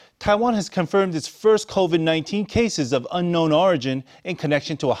Taiwan has confirmed its first COVID-19 cases of unknown origin in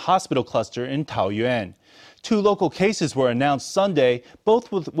connection to a hospital cluster in Taoyuan. 2 local cases were announced Sunday,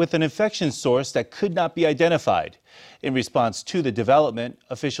 both with an infection source that could not be identified. In response to the development,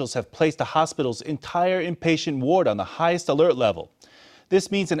 officials have placed the hospital's entire inpatient ward on the highest alert level.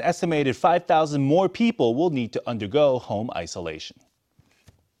 This means an estimated 5,000 more people will need to undergo home isolation.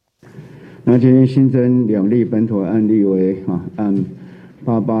 那今天新增2例本土案例为案889。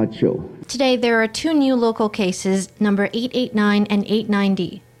 Today there are 2 new local cases, number 889 and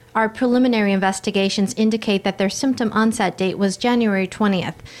 890. Our preliminary investigations indicate that their symptom onset date was January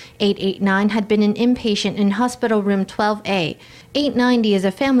 20th. 889 had been an inpatient in hospital room 12A. 890 is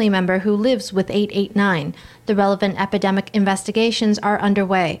a family member who lives with 889. The relevant epidemic investigations are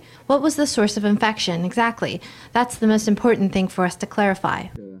underway. What was the source of infection exactly? That's the most important thing for us to clarify.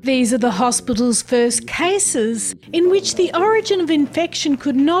 These are the hospital's first cases in which the origin of infection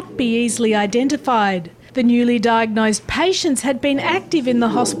could not be easily identified. The newly diagnosed patients had been active in the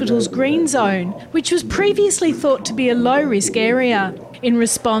hospital's green zone, which was previously thought to be a low-risk area. In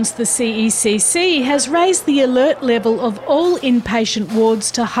response, the CECC has raised the alert level of all inpatient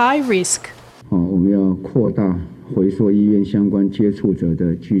wards to high risk. 我们要扩大回溯医院相关接触者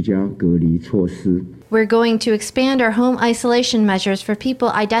的居家隔离措施。 We're going to expand our home isolation measures for people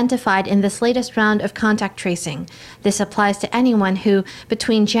identified in this latest round of contact tracing. This applies to anyone who,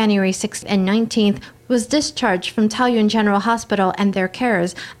 between January 6th and 19th, was discharged from Taoyuan General Hospital and their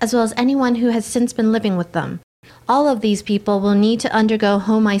carers, as well as anyone who has since been living with them. All of these people will need to undergo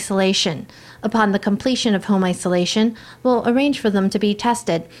home isolation. Upon the completion of home isolation, we'll arrange for them to be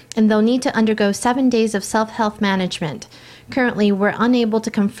tested, and they'll need to undergo 7 days of self-health management. Currently, we're unable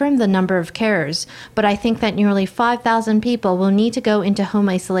to confirm the number of carers, but I think that nearly 5,000 people will need to go into home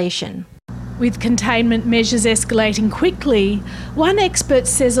isolation. With containment measures escalating quickly, one expert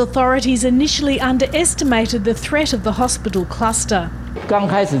says authorities initially underestimated the threat of the hospital cluster. At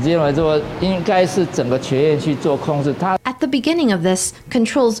the beginning of this,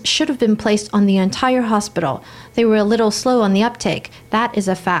 controls should have been placed on the entire hospital. They were a little slow on the uptake. That is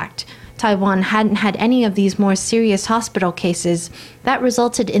a fact. Taiwan hadn't had any of these more serious hospital cases. That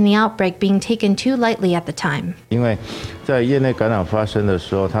resulted in the outbreak being taken too lightly at the time.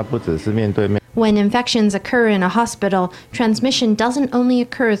 When infections occur in a hospital, transmission doesn't only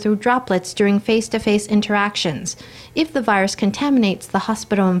occur through droplets during face-to-face interactions. If the virus contaminates the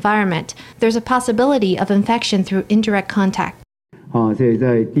hospital environment, there's a possibility of infection through indirect contact. 所以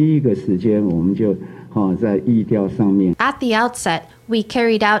在第一个时间我们就在疫调上面 At the outset, we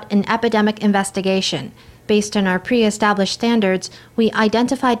carried out an epidemic investigation. Based on our pre-established standards, we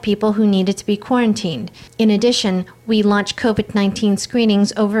identified people who needed to be quarantined. In addition, we launched COVID-19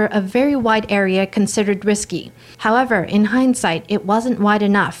 screenings over a very wide area considered risky. However, in hindsight, it wasn't wide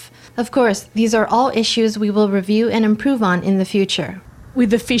enough. Of course, these are all issues we will review and improve on in the future.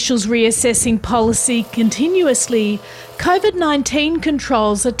 With officials reassessing policy continuously, COVID-19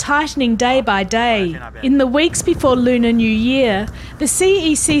 controls are tightening day by day. In the weeks before Lunar New Year, the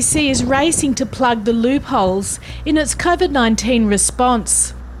CECC is racing to plug the loopholes in its COVID-19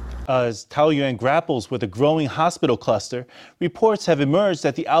 response. As Taoyuan grapples with a growing hospital cluster, reports have emerged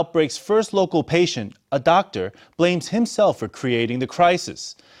that the outbreak's first local patient, a doctor, blames himself for creating the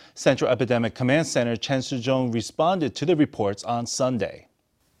crisis. Central Epidemic Command Center Chen Shizhong responded to the reports on Sunday.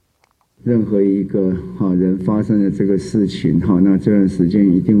 任何一个人发生的这个事情那这段时间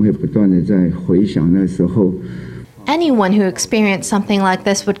一定会不断的在回想那时候 Anyone who experienced something like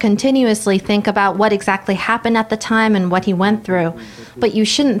this would continuously think about what exactly happened at the time and what he went through. But you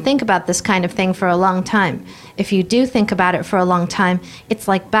shouldn't think about this kind of thing for a long time. If you do think about it for a long time, it's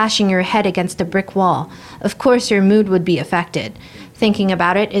like bashing your head against a brick wall. Of course, your mood would be affected. Thinking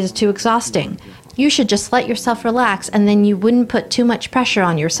about it is too exhausting. You should just let yourself relax, and then you wouldn't put too much pressure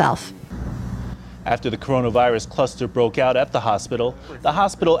on yourself. After the coronavirus cluster broke out at the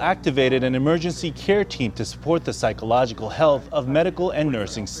hospital activated an emergency care team to support the psychological health of medical and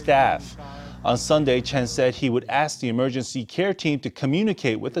nursing staff. On Sunday, Chen said he would ask the emergency care team to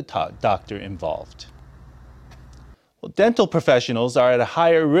communicate with the doctor involved. Well, dental professionals are at a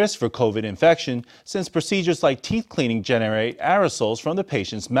higher risk for COVID infection since procedures like teeth cleaning generate aerosols from the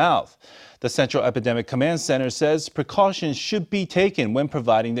patient's mouth. The Central Epidemic Command Center says precautions should be taken when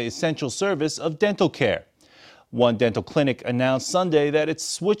providing the essential service of dental care. One dental clinic announced Sunday that it's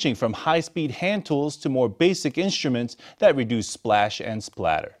switching from high-speed hand tools to more basic instruments that reduce splash and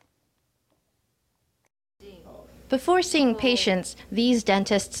splatter. Before seeing patients, these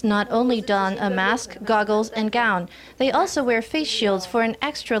dentists not only don a mask, goggles, and gown, they also wear face shields for an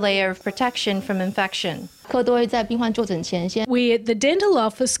extra layer of protection from infection. We at the dental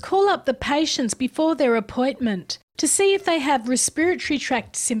office call up the patients before their appointment to see if they have respiratory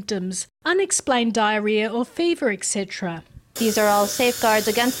tract symptoms, unexplained diarrhea or fever, etc. These are all safeguards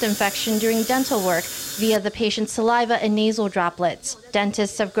against infection during dental work via the patient's saliva and nasal droplets.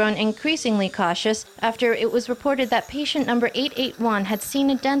 Dentists have grown increasingly cautious after it was reported that patient number 881 had seen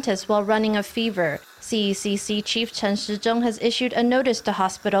a dentist while running a fever. CECC Chief Chen Shizheng has issued a notice to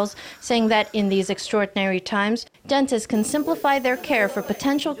hospitals saying that in these extraordinary times, dentists can simplify their care for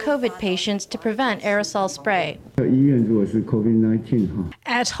potential COVID patients to prevent aerosol spray.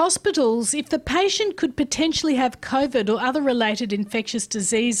 At hospitals, if the patient could potentially have COVID or other related infectious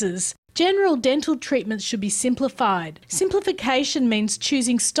diseases, general dental treatments should be simplified. Simplification means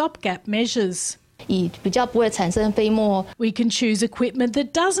choosing stopgap measures. We can choose equipment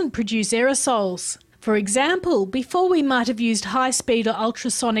that doesn't produce aerosols. For example, before we might have used high-speed or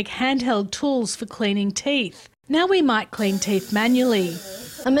ultrasonic handheld tools for cleaning teeth. Now we might clean teeth manually.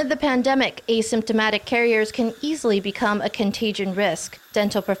 Amid the pandemic, asymptomatic carriers can easily become a contagion risk.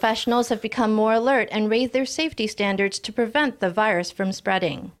 Dental professionals have become more alert and raised their safety standards to prevent the virus from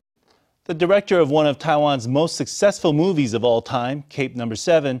spreading. The director of one of Taiwan's most successful movies of all time, Cape No.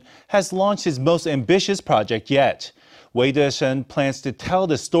 7, has launched his most ambitious project yet. Wei Desheng plans to tell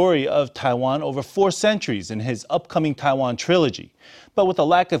the story of Taiwan over 4 centuries in his upcoming Taiwan trilogy. But with a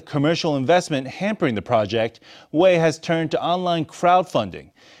lack of commercial investment hampering the project, Wei has turned to online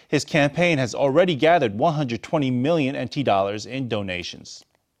crowdfunding. His campaign has already gathered 120 million NT dollars in donations.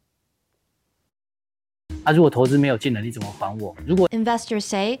 Investors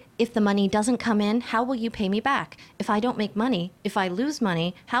say, if the money doesn't come in, how will you pay me back? If I don't make money, if I lose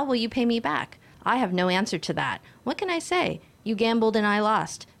money, how will you pay me back? I have no answer to that. What can I say? You gambled and I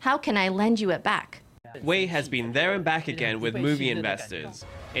lost. How can I lend you it back? Wei has been there and back again with movie investors.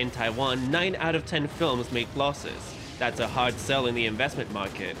 In Taiwan, 9 out of 10 films make losses. That's a hard sell in the investment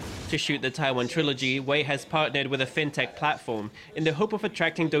market. To shoot the Taiwan trilogy, Wei has partnered with a fintech platform in the hope of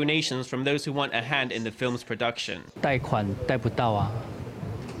attracting donations from those who want a hand in the film's production. I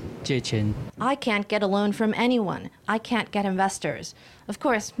can't get a loan from anyone. I can't get investors. Of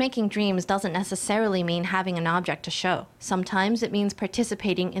course, making dreams doesn't necessarily mean having an object to show. Sometimes it means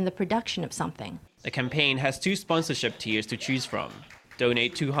participating in the production of something. The campaign has 2 sponsorship tiers to choose from.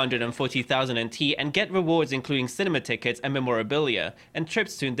 Donate 240,000 NT and get rewards including cinema tickets and memorabilia and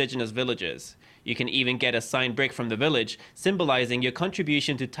trips to indigenous villages. You can even get a signed brick from the village, symbolizing your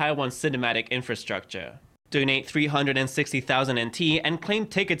contribution to Taiwan's cinematic infrastructure. Donate 360,000 NT and claim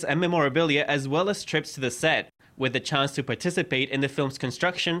tickets and memorabilia as well as trips to the set, with the chance to participate in the film's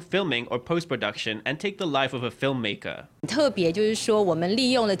construction, filming, or post-production and take the life of a filmmaker.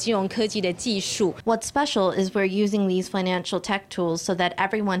 What's special is we're using these financial tech tools so that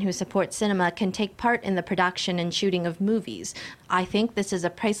everyone who supports cinema can take part in the production and shooting of movies. I think this is a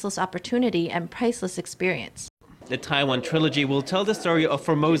priceless opportunity and priceless experience. The Taiwan trilogy will tell the story of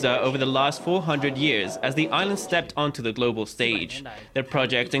Formosa over the last 400 years as the island stepped onto the global stage. The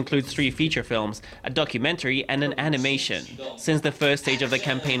project includes 3 feature films, a documentary, and an animation. Since the first stage of the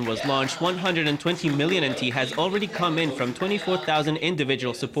campaign was launched, 120 million NT has already come in from 24,000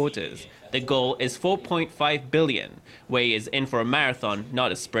 individual supporters. The goal is 4.5 billion. Wei is in for a marathon,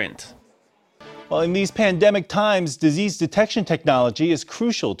 not a sprint. Well, in these pandemic times, disease detection technology is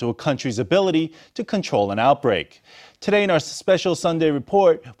crucial to a country's ability to control an outbreak. Today in our special Sunday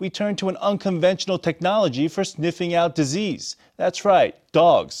report, we turn to an unconventional technology for sniffing out disease. That's right,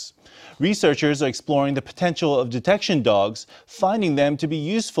 dogs. Researchers are exploring the potential of detection dogs, finding them to be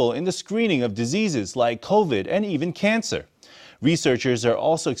useful in the screening of diseases like COVID and even cancer. Researchers are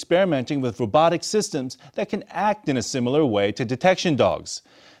also experimenting with robotic systems that can act in a similar way to detection dogs.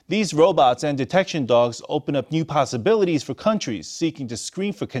 These robots and detection dogs open up new possibilities for countries seeking to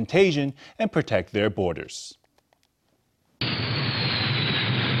screen for contagion and protect their borders.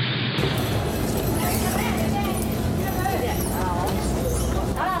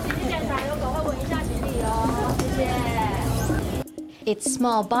 Its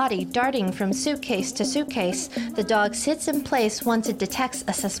small body darting from suitcase to suitcase, the dog sits in place once it detects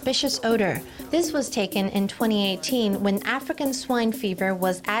a suspicious odor. This was taken in 2018 when African swine fever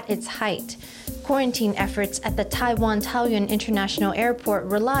was at its height. Quarantine efforts at the Taiwan Taoyuan International Airport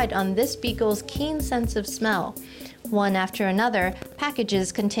relied on this beagle's keen sense of smell. One after another,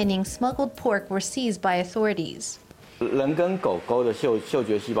 packages containing smuggled pork were seized by authorities. 人跟狗狗的嗅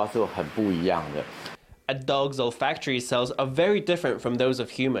觉细胞是很不一样的。A dog's olfactory cells are very different from those of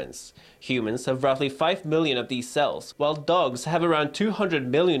humans. Humans have roughly 5 million of these cells, while dogs have around 200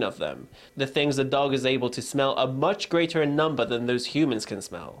 million of them. The things a dog is able to smell are much greater in number than those humans can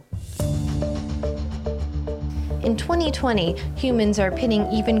smell. In 2020, humans are pinning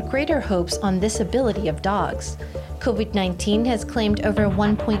even greater hopes on this ability of dogs. COVID-19 has claimed over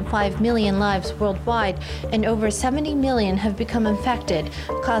 1.5 million lives worldwide, and over 70 million have become infected,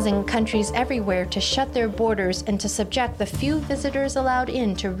 causing countries everywhere to shut their borders and to subject the few visitors allowed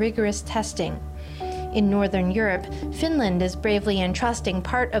in to rigorous testing. In Northern Europe, Finland is bravely entrusting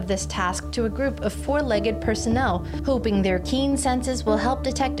part of this task to a group of four-legged personnel, hoping their keen senses will help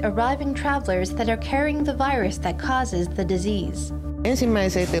detect arriving travelers that are carrying the virus that causes the disease.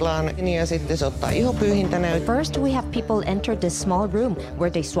 First, we have people enter this small room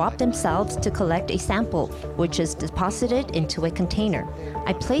where they swab themselves to collect a sample, which is deposited into a container.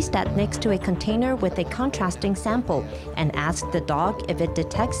 I place that next to a container with a contrasting sample and ask the dog if it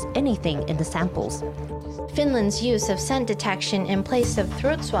detects anything in the samples. Finland's use of scent detection in place of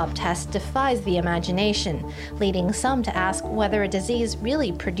throat swab tests defies the imagination, leading some to ask whether a disease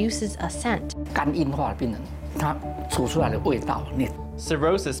really produces a scent.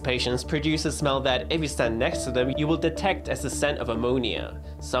 Cirrhosis patients produce a smell that, if you stand next to them, you will detect as the scent of ammonia.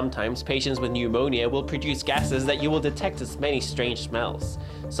 Sometimes patients with pneumonia will produce gases that you will detect as many strange smells.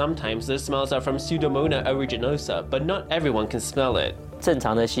 Sometimes those smells are from Pseudomonas aeruginosa, but not everyone can smell it.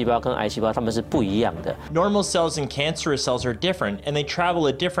 Normal cells and cancerous cells are different, and they travel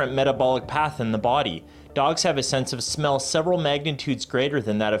a different metabolic path in the body. Dogs have a sense of smell several magnitudes greater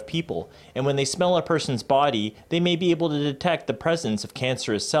than that of people, and when they smell a person's body, they may be able to detect the presence of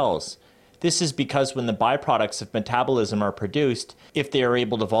cancerous cells. This is because when the byproducts of metabolism are produced, if they are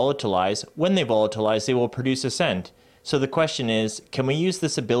able to volatilize, when they volatilize, they will produce a scent. So the question is, can we use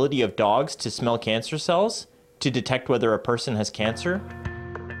this ability of dogs to smell cancer cells? To detect whether a person has cancer?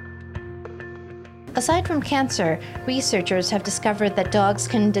 Aside from cancer, researchers have discovered that dogs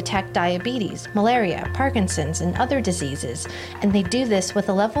can detect diabetes, malaria, Parkinson's, and other diseases, and they do this with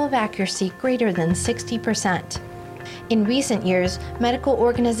a level of accuracy greater than 60%. In recent years, medical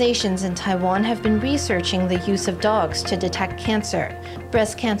organizations in Taiwan have been researching the use of dogs to detect cancer.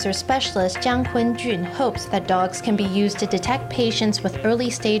 Breast cancer specialist Jiang Kun-jun hopes that dogs can be used to detect patients with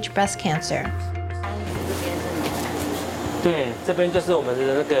early-stage breast cancer. 对，这边就是我们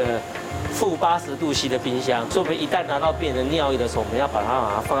的那个负80度C的冰箱，所以我们一旦拿到病人的尿液的时候，我们要把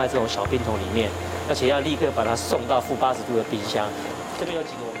它放在这种小冰桶里面，而且要立刻把它送到负80度的冰箱。这边有几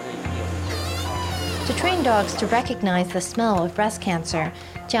个我们的仪器。To train dogs to recognize the smell of breast cancer,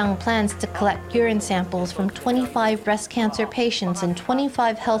 Jiang plans to collect urine samples from 25 breast cancer patients and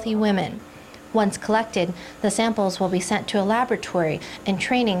 25 healthy women. Once collected, the samples will be sent to a laboratory and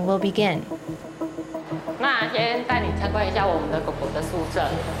training will begin. 那先带你参观一下我们的狗狗的宿舍。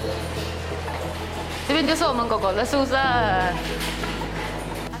这边就是我们狗狗的宿舍。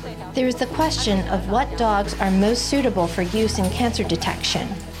There is the question of what dogs are most suitable for use in cancer detection.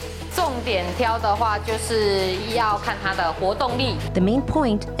 重点挑的话，就是要看它的活动力。The main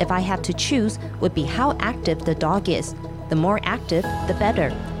point, if I had to choose, would be how active the dog is. The more active, the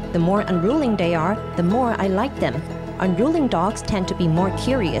better. The more unruly they are, the more I like them. Unruly dogs tend to be more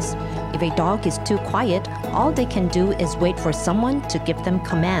curious. If a dog is too quiet, all they can do is wait for someone to give them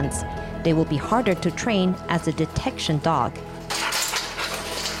commands. They will be harder to train as a detection dog.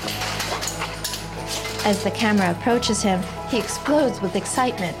 As the camera approaches him, he explodes with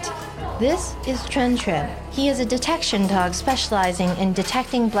excitement. This is Chun Chun. He is a detection dog specializing in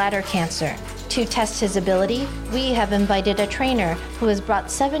detecting bladder cancer. To test his ability, we have invited a trainer who has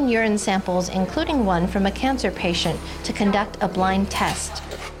brought 7 urine samples, including one from a cancer patient, to conduct a blind test.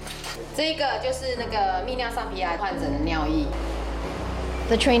 这个就是那个泌尿上皮癌患者的尿液。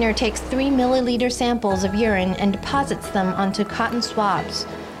 The trainer takes 3 milliliter samples of urine and deposits them onto cotton swabs.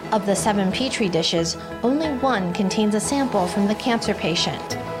 Of the 7 petri dishes, only 1 contains a sample from the cancer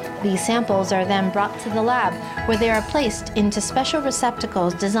patient. These samples are then brought to the lab, where they are placed into special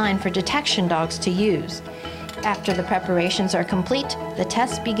receptacles designed for detection dogs to use. After the preparations are complete, the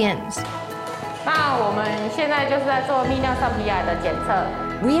test begins. 那我们现在就是在做泌尿上皮癌的检测。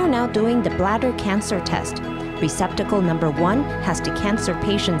 We are now doing the bladder cancer test. Receptacle number 1 has the cancer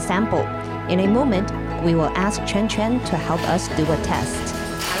patient sample. In a moment, we will ask Chen Chen to help us do a test.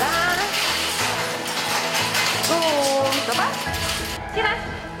 好啦，走吧，进来。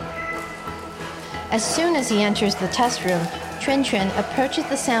 As soon as he enters the test room, Chun Chun approaches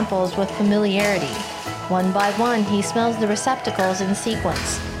the samples with familiarity. One by one, he smells the receptacles in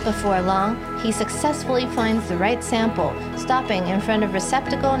sequence. Before long, he successfully finds the right sample, stopping in front of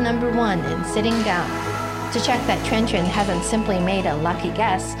receptacle number 1 and sitting down. To check that Chuan Chuan hasn't simply made a lucky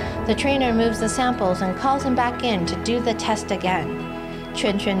guess, the trainer moves the samples and calls him back in to do the test again.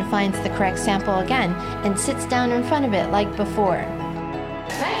 Chuan Chuan finds the correct sample again and sits down in front of it like before.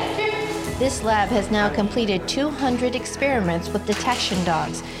 This lab has now completed 200 experiments with detection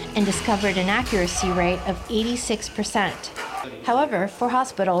dogs and discovered an accuracy rate of 86%. However, for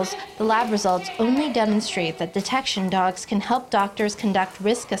hospitals, the lab results only demonstrate that detection dogs can help doctors conduct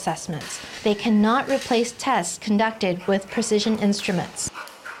risk assessments. They cannot replace tests conducted with precision instruments.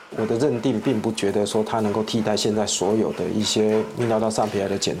 我的认定并不觉得说它能够替代现在所有的一些泌尿道上皮癌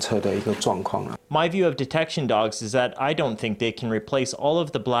的检测的一个状况啊。My view of detection dogs is that I don't think they can replace all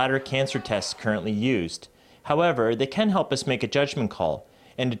of the bladder cancer tests currently used. However, they can help us make a judgment call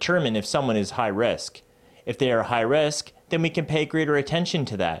and determine if someone is high risk. If they are high risk, then we can pay greater attention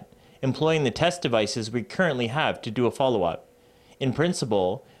to that, employing the test devices we currently have to do a follow-up. In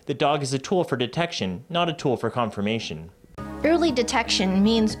principle, the dog is a tool for detection, not a tool for confirmation. Early detection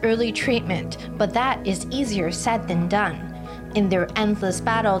means early treatment, but that is easier said than done. In their endless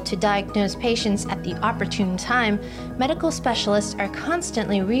battle to diagnose patients at the opportune time, medical specialists are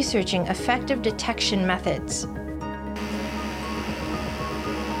constantly researching effective detection methods.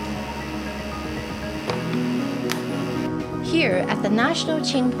 Here at the National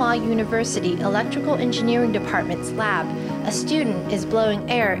Tsinghua University Electrical Engineering Department's lab, a student is blowing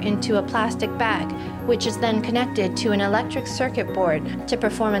air into a plastic bag, which is then connected to an electric circuit board to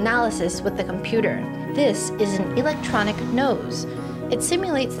perform analysis with the computer. This is an electronic nose. It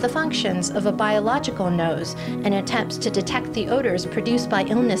simulates the functions of a biological nose and attempts to detect the odors produced by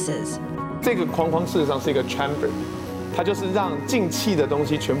illnesses. 这个框框事实上是一个 chamber。 它就是让进气的东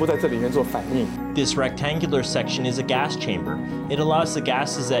西全部在这里面做反应。 This rectangular section is a gas chamber. It allows the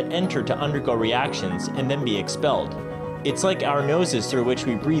gases that enter to undergo reactions and then be expelled. It's like our noses through which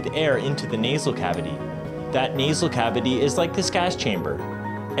we breathe air into the nasal cavity. That nasal cavity is like this gas chamber.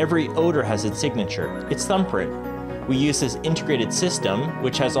 Every odor has its signature, its thumbprint. We use this integrated system,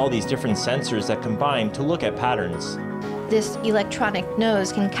 which has all these different sensors that combine to look at patterns. This electronic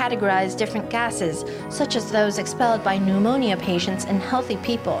nose can categorize different gases, such as those expelled by pneumonia patients and healthy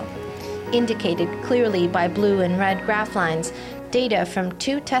people. Indicated clearly by blue and red graph lines, data from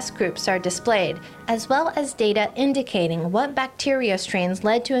 2 test groups are displayed, as well as data indicating what bacteria strains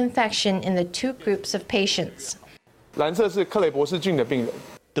led to infection in the 2 groups of patients. 蓝色是克雷伯氏菌的病人。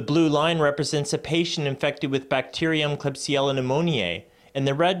 The blue line represents a patient infected with Bacterium Klebsiella pneumoniae, and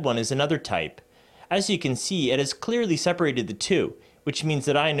the red one is another type. As you can see, it has clearly separated the two, which means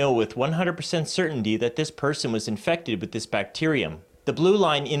that I know with 100% certainty that this person was infected with this bacterium. The blue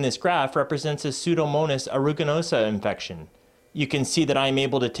line in this graph represents a Pseudomonas aeruginosa infection. You can see that I am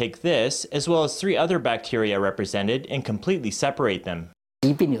able to take this, as well as 3 other bacteria represented, and completely separate them.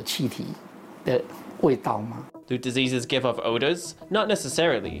 疾病有气体的味道吗？ Do diseases give off odors? Not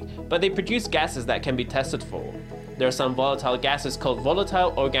necessarily, but they produce gases that can be tested for. There are some volatile gases called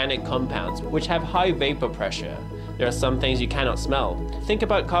volatile organic compounds, which have high vapor pressure. There are some things you cannot smell. Think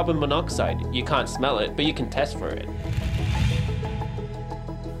about carbon monoxide. You can't smell it, but you can test for it.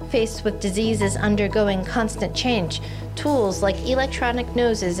 Faced with diseases undergoing constant change, tools like electronic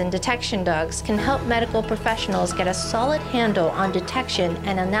noses and detection dogs can help medical professionals get a solid handle on detection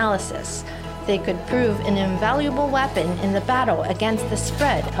and analysis. They could prove an invaluable weapon in the battle against the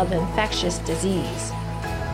spread of infectious disease.